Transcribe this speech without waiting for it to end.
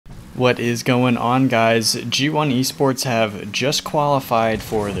What is going on, guys? G1 Esports have just qualified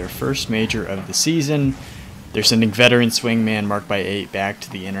for their first major of the season. They're sending veteran swingman Mark by 8 back to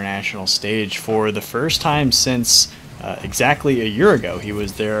the international stage for the first time since exactly a year ago. He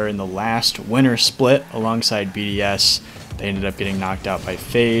was there in the last winter split alongside BDS. They ended up getting knocked out by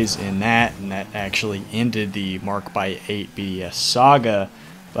FaZe in that, and that actually ended the Mark by 8 BDS saga.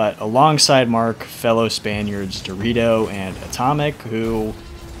 But alongside Mark, fellow Spaniards DORITO and AtomiK, who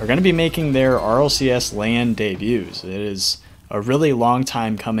are going to be making their RLCS LAN debuts. It is a really long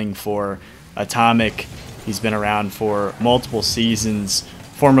time coming for AtomiK. He's been around for multiple seasons.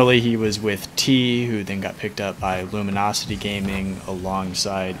 Formerly he was with T, who then got picked up by Luminosity Gaming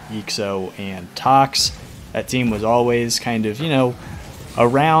alongside EXO and Tox. That team was always kind of,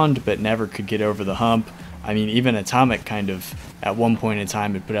 around, but never could get over the hump. I mean, even AtomiK kind of, at one point in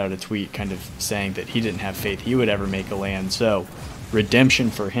time, had put out a tweet kind of saying that he didn't have faith he would ever make a LAN. So redemption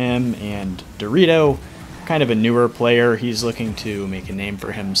for him. And DORITO, kind of a newer player. He's looking to make a name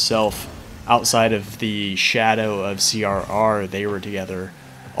for himself outside of the shadow of CRR. They were together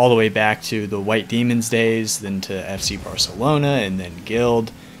all the way back to the White Demons days, then to FC Barcelona, and then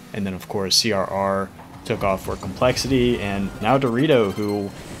Guild, and then of course CRR took off for Complexity, and now DORITO,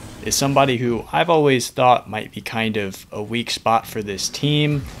 who is somebody who I've always thought might be kind of a weak spot for this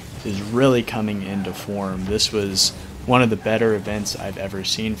team, is really coming into form. This was one of the better events I've ever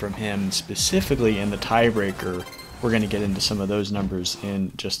seen from him, specifically in the tiebreaker. We're going to get into some of those numbers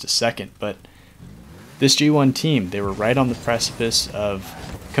in just a second, but this G1 team, they were right on the precipice of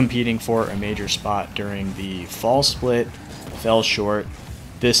competing for a major spot during the fall split, fell short.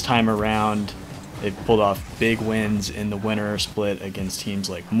 This time around, they pulled off big wins in the winter split against teams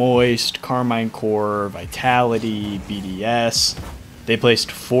like Moist, Carmine Core, Vitality, BDS. They placed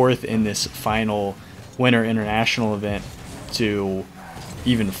 4th in this final winter international event to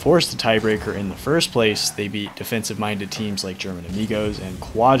even force the tiebreaker in the first place. They beat defensive-minded teams like German Amigos and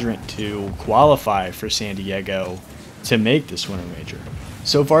Quadrant to qualify for San Diego to make this winter major.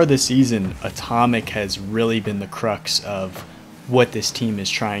 So far this season, AtomiK has really been the crux of what this team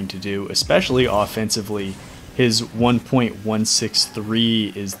is trying to do, especially offensively. His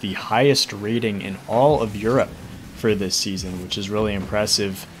 1.163 is the highest rating in all of Europe for this season, which is really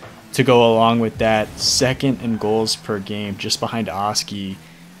impressive. To go along with that, 2nd in goals per game, just behind Oski,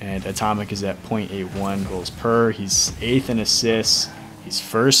 and AtomiK is at 0.81 goals per. He's 8th in assists, he's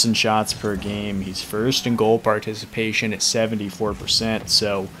 1st in shots per game, he's 1st in goal participation at 74%,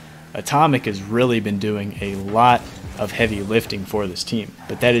 so AtomiK has really been doing a lot of heavy lifting for this team.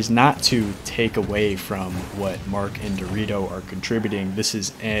 But that is not to take away from what Mark and DORITO are contributing. This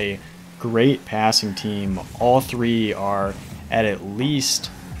is a great passing team. All three are at least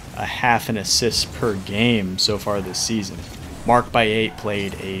a half an assist per game so far this season. Mark by 8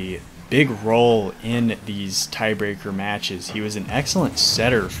 played a big role in these tiebreaker matches. He was an excellent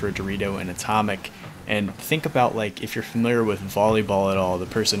setter for DORITO and AtomiK. And think about, like, if you're familiar with volleyball at all, the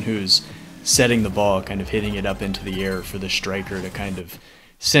person who's setting the ball, kind of hitting it up into the air for the striker to kind of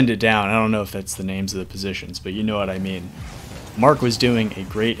send it down. I don't know if that's the names of the positions, but you know what I mean. Mark was doing a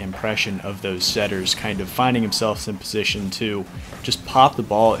great impression of those setters, kind of finding himself in position to just pop the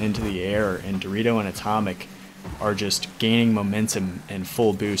ball into the air, and DORITO and AtomiK are just gaining momentum and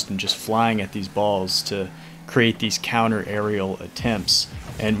full boost and just flying at these balls to create these counter aerial attempts.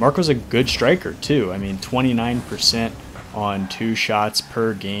 And Mark was a good striker too. I mean, 29% on 2 shots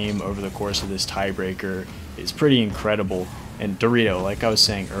per game over the course of this tiebreaker is pretty incredible. And DORITO, like I was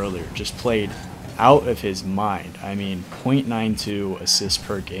saying earlier, just played out of his mind. I mean, 0.92 assists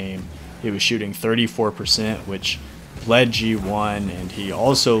per game. He was shooting 34%, which led G1, and he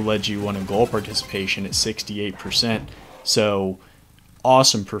also led G1 in goal participation at 68%. So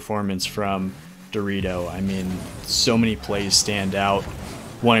awesome performance from DORITO. I mean, so many plays stand out.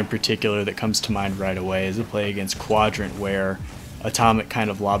 One in particular that comes to mind right away is a play against Quadrant where AtomiK kind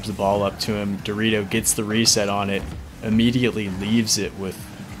of lobs the ball up to him. DORITO gets the reset on it, immediately leaves it with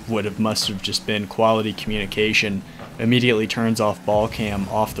what must have just been quality communication, immediately turns off ball cam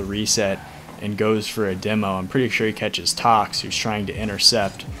off the reset and goes for a demo. I'm pretty sure he catches Tox, who's trying to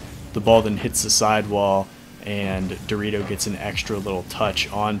intercept. The ball then hits the sidewall, and DORITO gets an extra little touch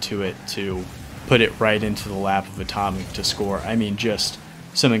onto it to put it right into the lap of AtomiK to score. I mean, just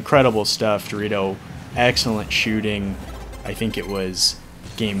some incredible stuff. DORITO, excellent shooting. I think it was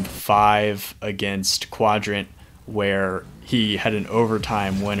game 5 against Quadrant where he had an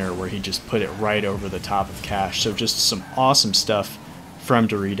overtime winner where he just put it right over the top of Cash. So just some awesome stuff from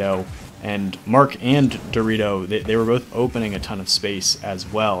DORITO. And Mark and DORITO, they were both opening a ton of space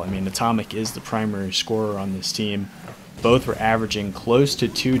as well. I mean, AtomiK is the primary scorer on this team. Both were averaging close to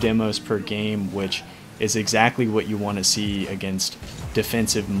 2 demos per game, which is exactly what you want to see against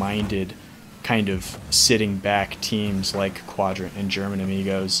defensive-minded, kind of sitting back teams like Quadrant and German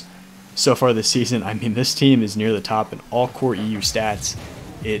Amigos. So far this season, I mean, this team is near the top in all core EU stats.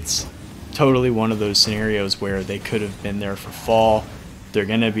 It's totally one of those scenarios where they could have been there for fall. They're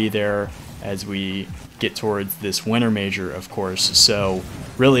going to be there as we get towards this winter major, of course. So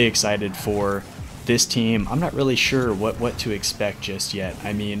really excited for this team. I'm not really sure what to expect just yet.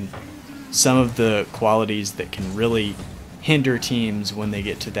 I mean, some of the qualities that can really hinder teams when they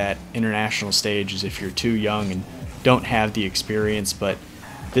get to that international stage is if you're too young and don't have the experience, but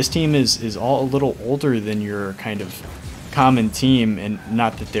this team is all a little older than your kind of common team, and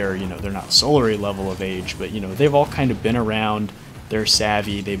not that they're, they're not Solary level of age, but they've all kind of been around, they're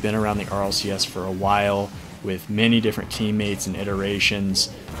savvy, they've been around the RLCS for a while with many different teammates and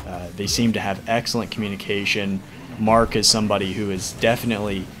iterations. They seem to have excellent communication. Mark is somebody who has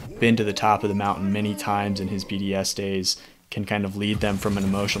definitely been to the top of the mountain many times in his BDS days, can kind of lead them from an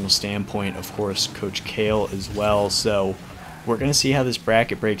emotional standpoint. Of course, Coach Kale as well. So we're going to see how this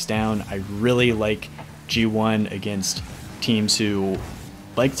bracket breaks down. I really like G1 against teams who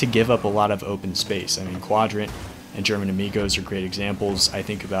like to give up a lot of open space. I mean, Quadrant and German Amigos are great examples. I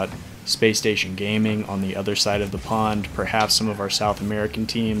think about Space Station Gaming on the other side of the pond, perhaps some of our South American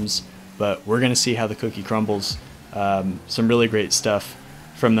teams, but we're going to see how the cookie crumbles. Some really great stuff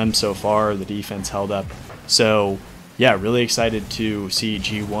from them so far. The defense held up. So yeah, really excited to see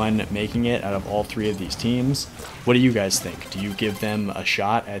G1 making it out of all 3 of these teams. What do you guys think? Do you give them a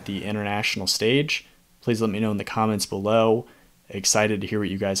shot at the international stage? Please let me know in the comments below. Excited to hear what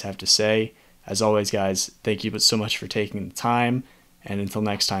you guys have to say. As always, guys, thank you so much for taking the time, and until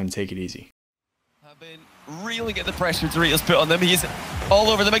next time, take it easy. Have been reeling at the pressure DORITO's put on them. He's all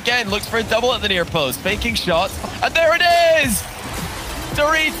over them again, looks for a double at the near post, faking shots, and there it is!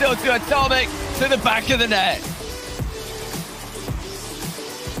 DORITO to AtomiK to the back of the net.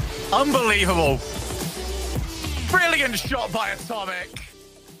 Unbelievable. Brilliant shot by AtomiK.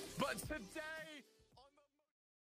 But today...